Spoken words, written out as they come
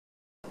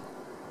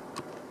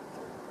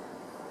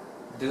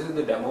This is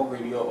the demo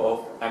video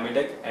of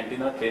Amitec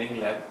Antenna Training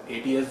Lab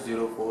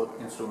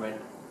ATS04 instrument,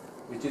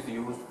 which is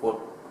used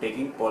for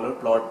taking polar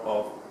plot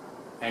of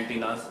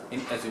antennas in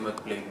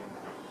azimuth plane.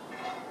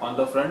 On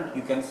the front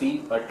you can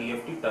see a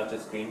TFT touch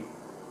screen,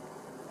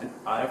 an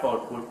RF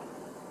output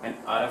and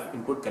RF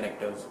input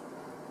connectors.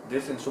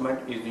 This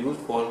instrument is used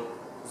for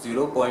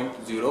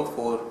 0.04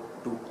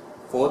 to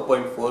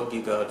 4.4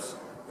 GHz.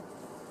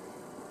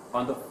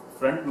 On the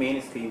front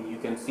main screen you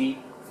can see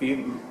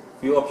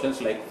few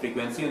options like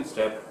frequency and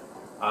step,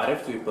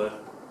 RF sweeper,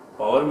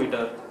 power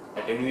meter,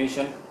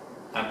 attenuation,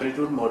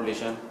 amplitude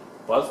modulation,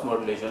 pulse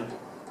modulation,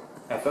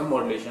 FM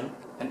modulation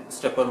and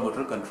stepper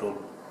motor control.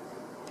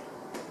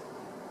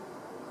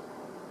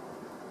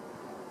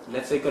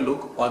 Let's take a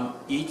look on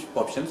each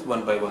options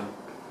one by one.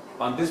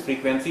 On this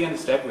frequency and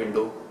step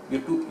window,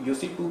 you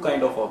see two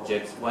kind of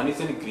objects. One is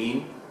in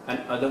green and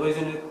otherwise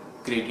in a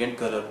gradient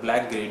color,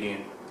 black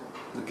gradient.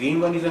 The green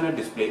one is on a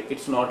display,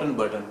 it's not a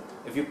button.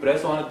 If you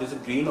press on this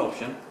green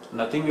option,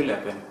 nothing will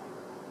happen.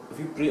 If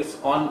you press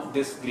on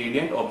this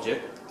gradient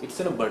object, it's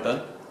in a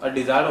button, a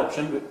desired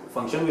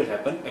function will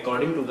happen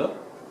according to the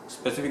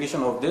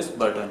specification of this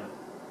button.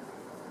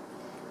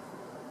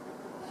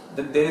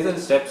 Then there is a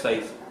step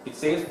size. It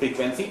says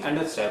frequency and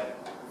a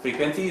step.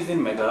 Frequency is in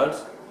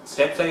megahertz,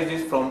 step size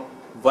is from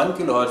 1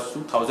 kHz to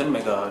 1000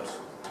 MHz.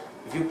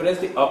 If you press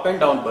the up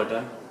and down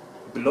button,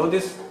 below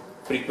this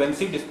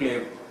frequency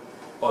display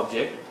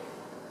object,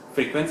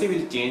 frequency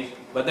will change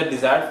but the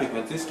desired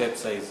frequency step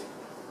size.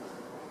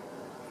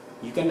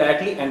 You can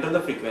directly enter the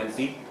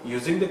frequency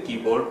using the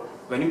keyboard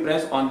when you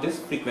press on this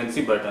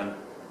frequency button.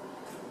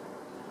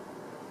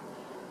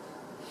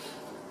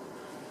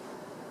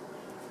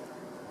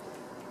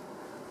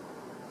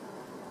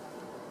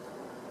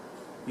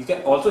 You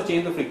can also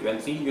change the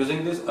frequency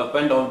using these up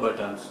and down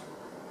buttons.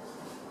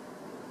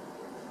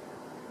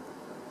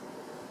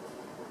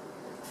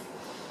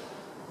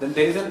 Then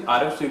there is an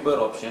RF sweeper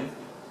option.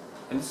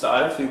 In this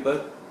RF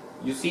sweeper,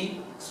 you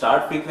see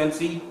start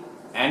frequency,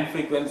 end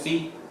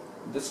frequency,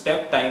 the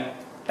step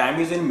time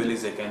is in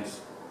milliseconds,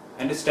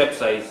 and the step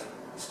size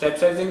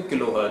in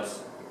kilohertz,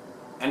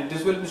 and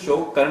this will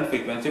show current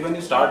frequency when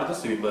you start the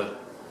sweeper.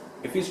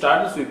 If you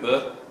start the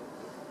sweeper,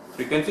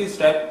 frequency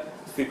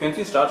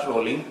starts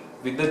rolling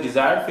with the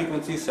desired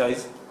frequency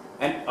size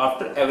and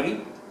after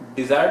every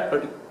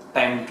desired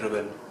time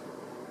interval.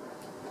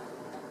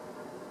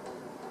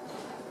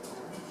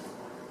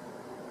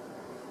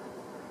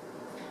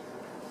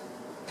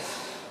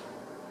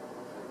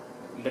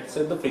 Let's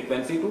set the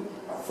frequency to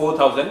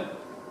 4000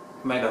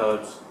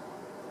 MHz.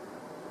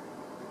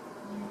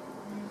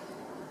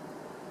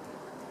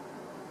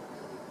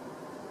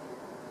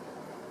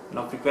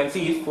 Now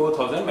frequency is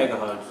 4000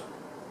 MHz.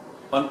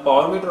 On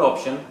power meter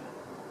option,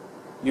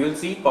 you will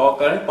see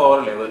current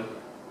power level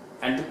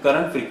and the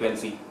current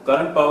frequency.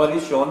 Current power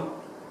is shown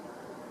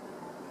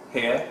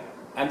here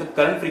and the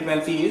current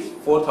frequency is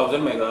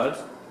 4000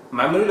 MHz.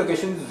 Memory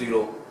location is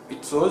 0.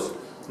 It shows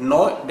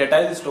no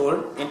data is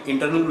stored in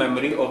internal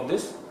memory of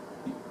this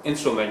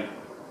instrument.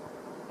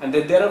 And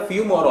then there are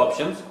few more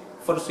options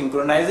for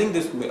synchronizing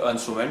this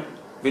instrument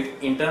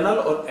with internal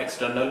or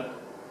external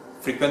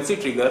frequency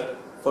trigger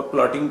for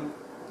plotting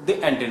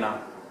the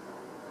antenna.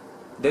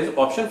 There is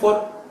option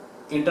for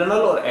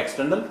internal or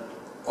external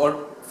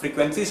or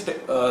frequency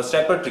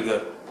stepper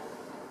trigger.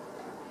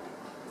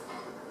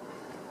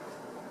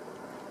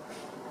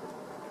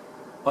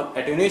 On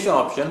attenuation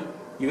option,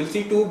 you will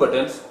see two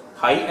buttons,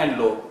 high and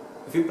low.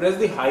 If you press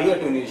the high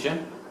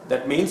attenuation,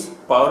 that means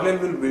power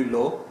level will be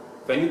low.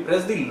 When you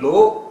press the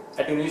low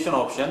attenuation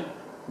option,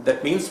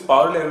 that means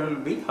power level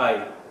will be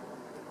high.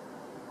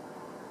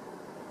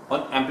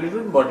 On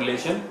amplitude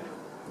modulation,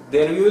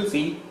 there you will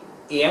see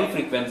AM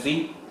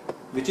frequency,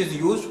 which is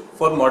used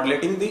for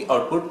modulating the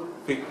output,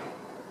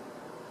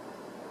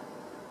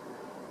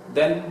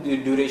 then the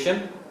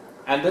duration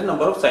and the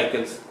number of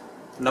cycles.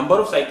 Number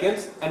of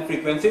cycles and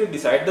frequency will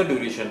decide the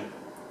duration.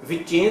 If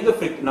we change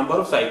the number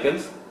of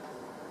cycles,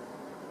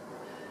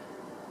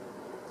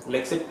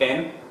 like say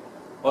 10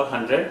 or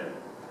 100,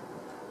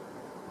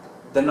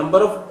 the number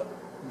of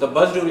the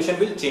bus duration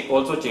will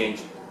also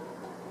change.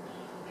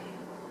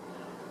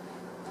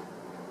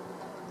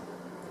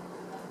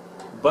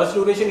 Bus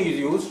duration is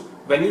used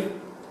when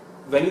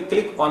you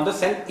click on the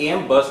send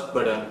AM burst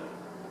button.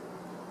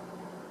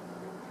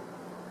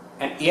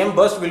 An AM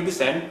burst will be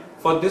sent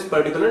for this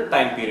particular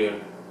time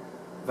period.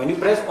 When you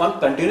press on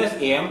continuous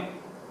AM,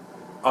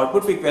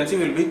 output frequency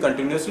will be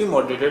continuously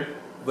modulated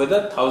with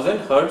a 1000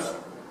 Hz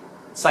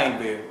sine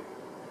wave.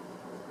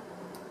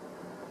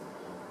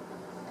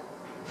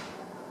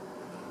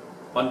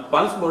 On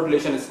pulse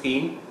modulation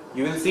scheme,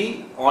 you will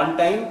see on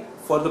time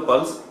for the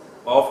pulse,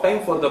 off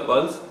time for the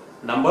pulse,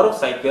 number of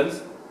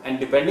cycles, and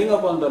depending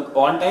upon the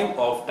on time,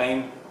 off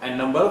time and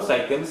number of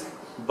cycles,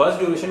 burst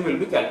duration will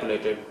be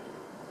calculated.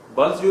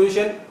 Burst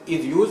duration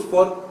is used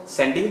for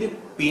sending the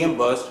PM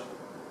burst,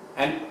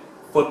 and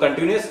for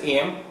continuous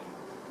AM,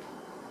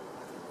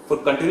 for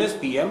continuous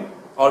PM,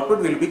 output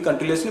will be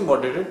continuously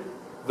modulated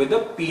with the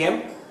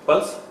PM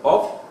pulse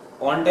of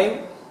on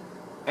time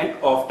and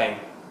off time.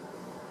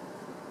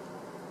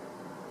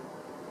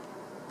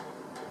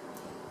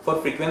 For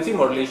frequency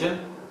modulation,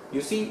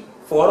 you see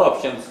 4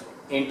 options: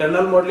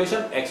 internal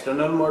modulation,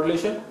 external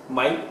modulation,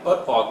 mic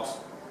or aux.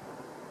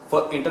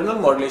 For internal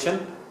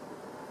modulation,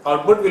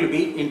 output will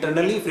be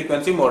internally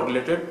frequency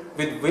modulated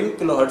with 1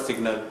 kHz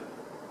signal.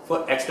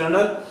 For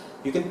external,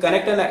 you can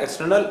connect an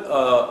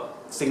external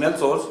signal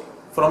source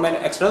from an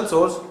external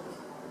source.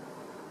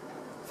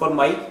 For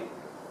mic,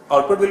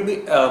 output will be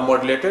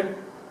modulated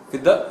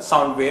with the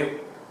sound wave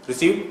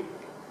received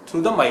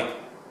through the mic.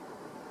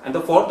 And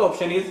the fourth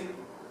option is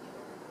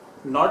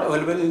not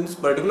available in this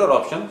particular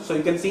option, so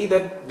you can see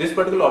that this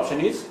particular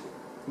option is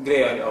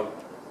grey out.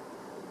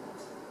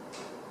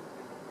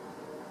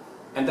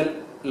 And the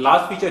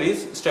last feature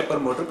is stepper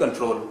motor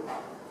control.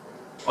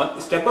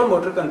 On stepper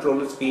motor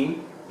control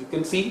screen, you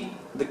can see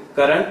the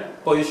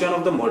current position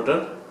of the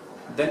motor,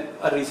 then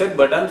a reset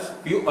buttons,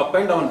 few up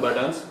and down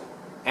buttons,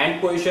 end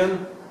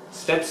position,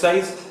 step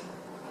size,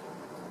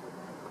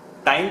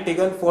 time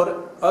taken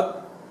for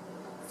a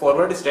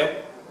forward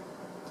step,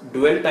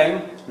 dwell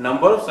time,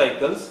 number of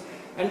cycles,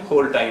 and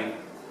hold time.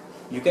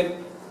 You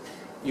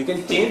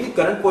can change the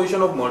current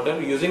position of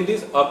motor using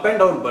this up and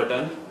down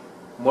button.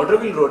 Motor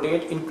will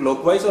rotate in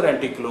clockwise or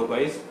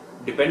anti-clockwise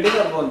depending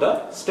upon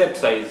the step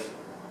size.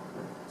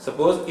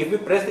 Suppose if we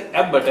press the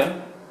F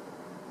button,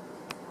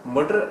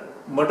 motor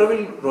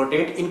will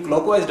rotate in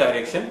clockwise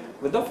direction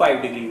with the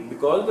 5 degree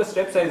because the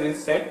step size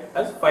is set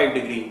as 5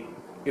 degree.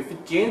 If we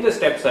change the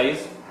step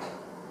size,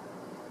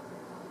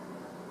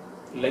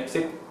 like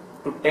say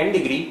to 10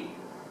 degree,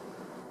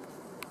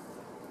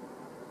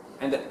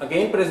 and then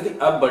again press the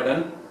up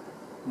button,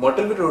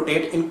 motor will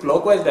rotate in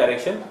clockwise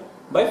direction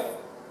by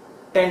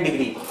 10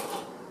 degree.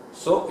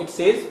 So it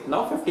says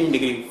now 15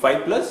 degree,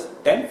 5 plus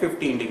 10,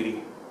 15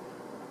 degree.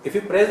 If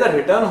you press the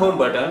return home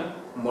button,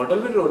 motor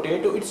will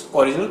rotate to its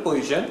original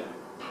position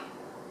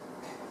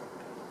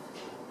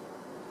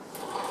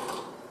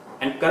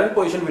and current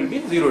position will be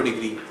 0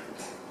 degree.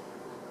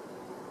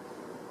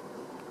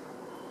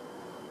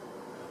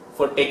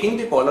 For taking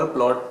the polar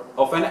plot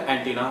of an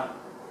antenna,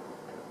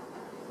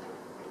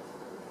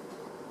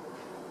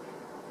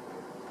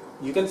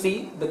 you can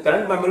see the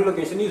current memory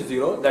location is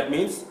 0. That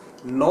means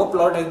no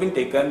plot has been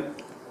taken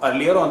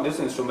earlier on this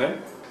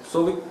instrument.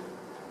 So we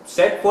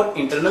set for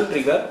internal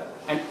trigger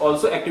and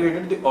also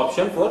activated the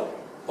option for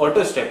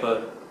auto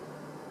stepper.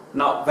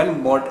 Now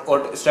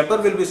when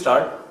stepper will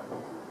start,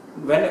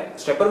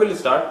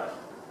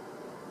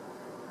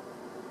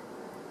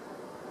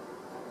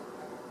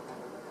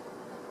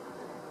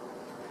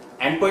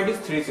 endpoint is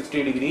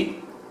 360 degree,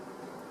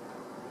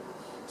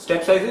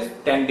 step size is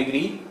 10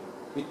 degree.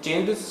 We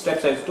change this step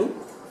size to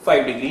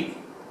 5 degree.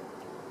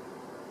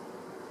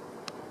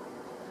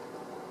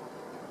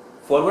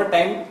 Forward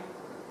time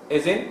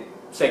is in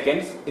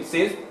seconds, it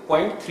says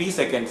 0.3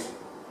 seconds.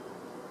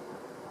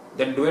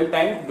 Then dwell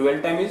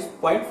time is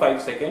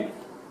 0.5 second.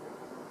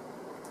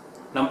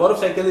 Number of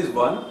cycles is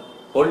 1,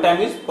 hold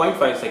time is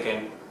 0.5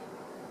 second.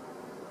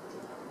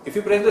 If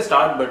you press the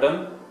start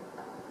button,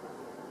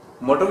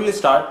 motor will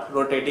start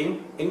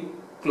rotating in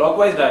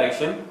clockwise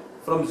direction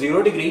from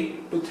 0 degree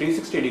to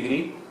 360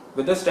 degree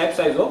with a step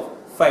size of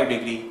 5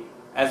 degree.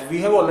 As we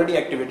have already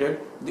activated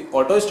the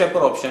auto stepper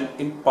option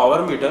in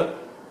power meter,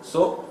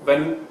 so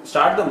when we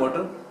start the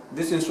motor,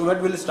 this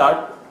instrument will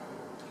start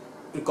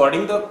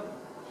recording the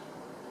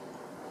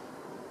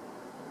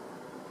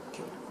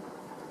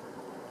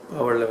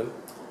power level.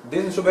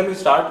 This instrument will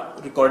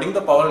start recording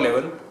the power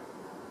level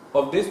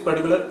of this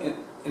particular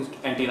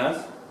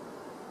antennas.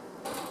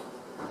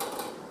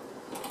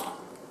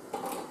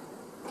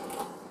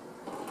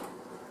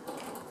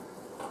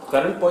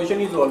 Current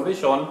position is always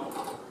shown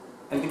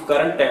and the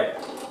current tab.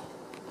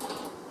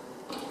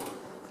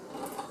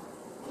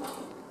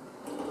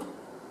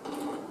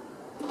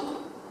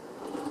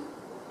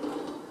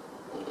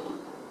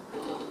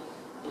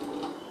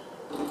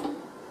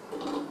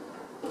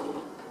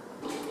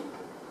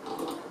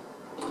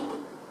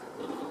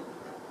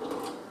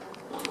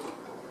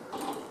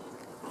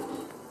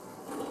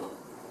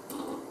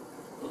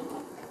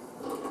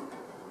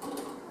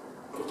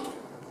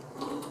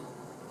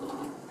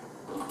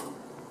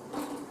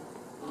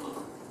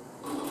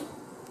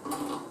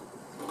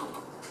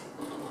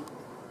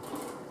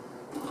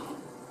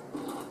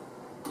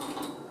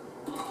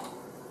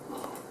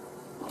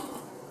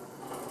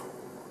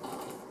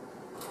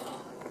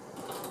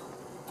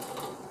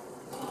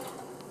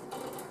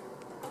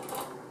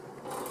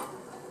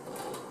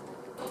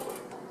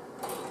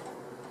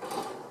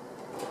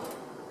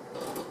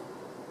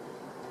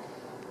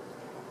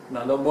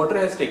 Now the motor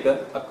has taken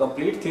a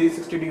complete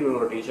 360 degree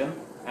rotation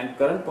and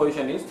current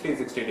position is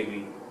 360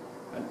 degree.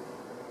 And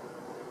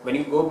when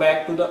you go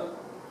back to the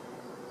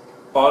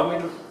power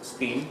meter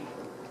screen,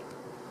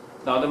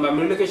 now the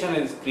memory location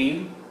is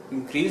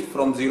increased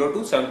from 0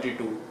 to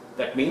 72.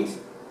 That means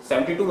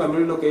 72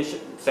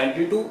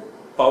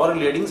 power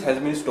readings has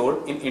been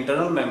stored in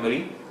internal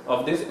memory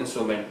of this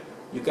instrument.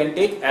 You can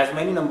take as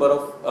many number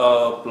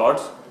of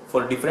plots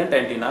for different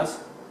antennas.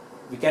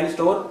 We can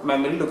store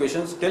memory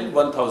locations till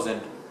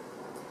 1000.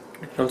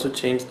 You can also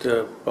change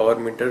the power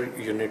meter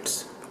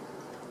units.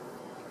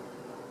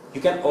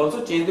 You can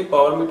also change the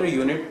power meter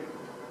unit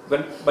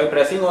by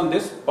pressing on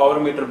this power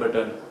meter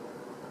button.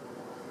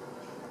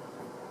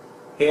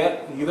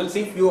 Here you will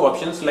see few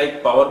options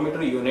like power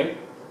meter unit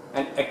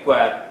and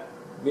acquire,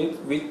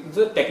 which is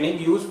a technique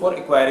used for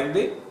acquiring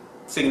the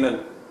signal.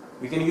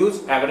 We can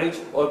use average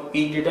or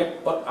peak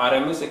detect or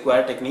RMS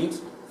acquire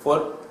techniques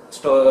for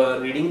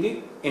reading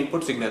the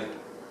input signal.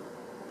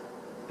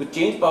 To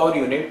change power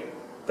unit,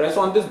 press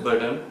on this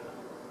button.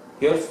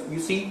 Here you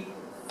see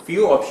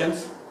few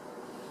options,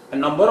 a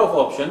number of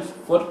options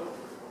for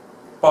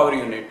power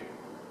unit.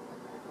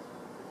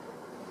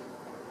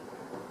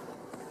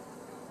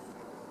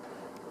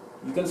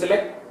 You can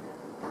select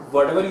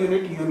whatever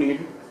unit you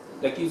need,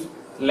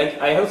 like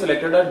I have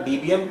selected a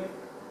dBm.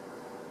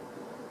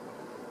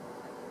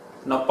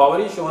 Now power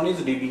is shown is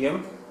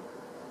dBm.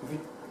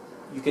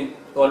 You can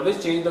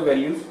always change the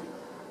values.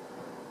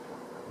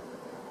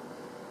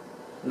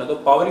 Now the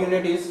power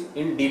unit is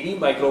in dB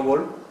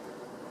microvolt.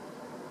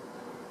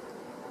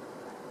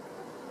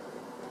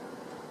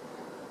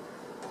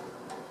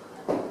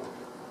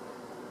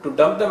 To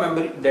dump the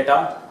memory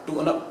data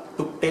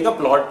to take a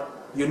plot,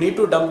 you need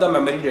to dump the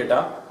memory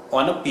data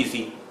on a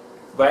PC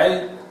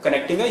while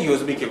connecting a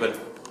USB cable.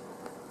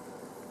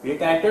 We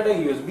connected a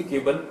USB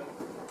cable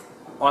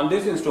on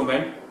this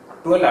instrument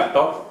to a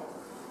laptop.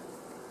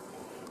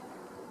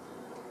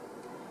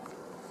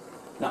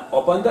 Now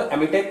open the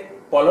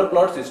Amitec polar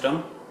plot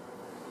system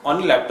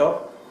on the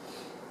laptop.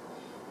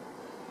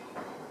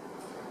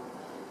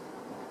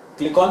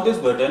 Click on this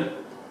button.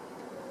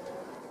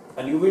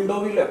 A new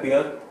window will appear.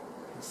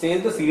 It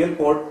says the serial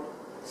port.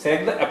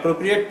 Select the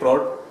appropriate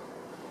port.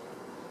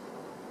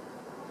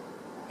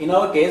 In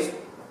our case,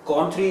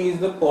 COM3 is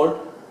the port.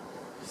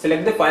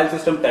 Select the file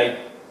system type.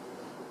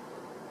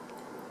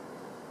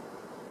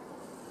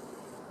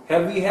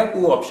 Here we have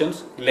two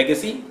options,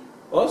 legacy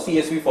or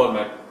CSV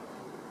format.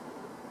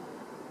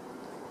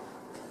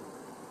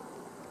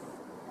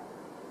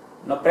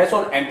 Now press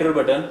on enter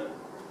button.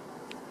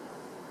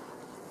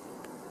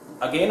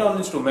 Again on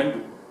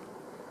instrument.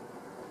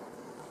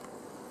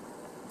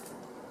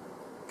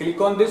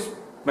 Click on this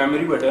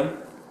memory button.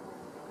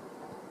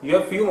 You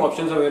have few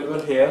options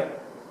available here,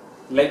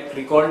 like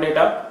recall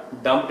data,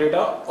 dump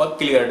data or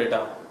clear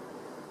data.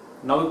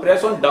 Now we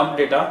press on dump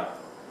data.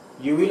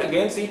 You will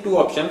again see two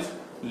options,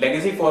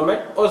 legacy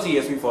format or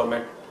CSV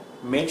format.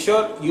 Make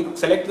sure you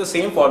select the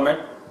same format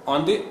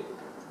on the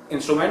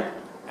instrument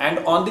and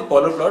on the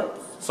polar plot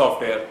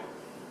software.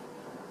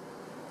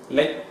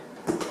 Like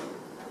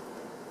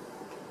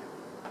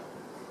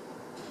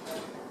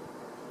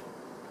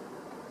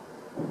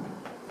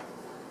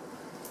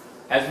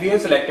as we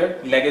have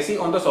selected legacy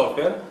on the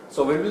software,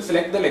 so we will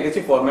select the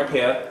legacy format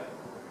here.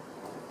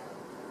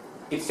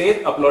 It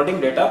says uploading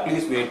data,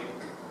 please wait.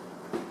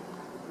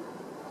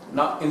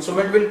 Now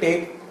instrument will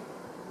take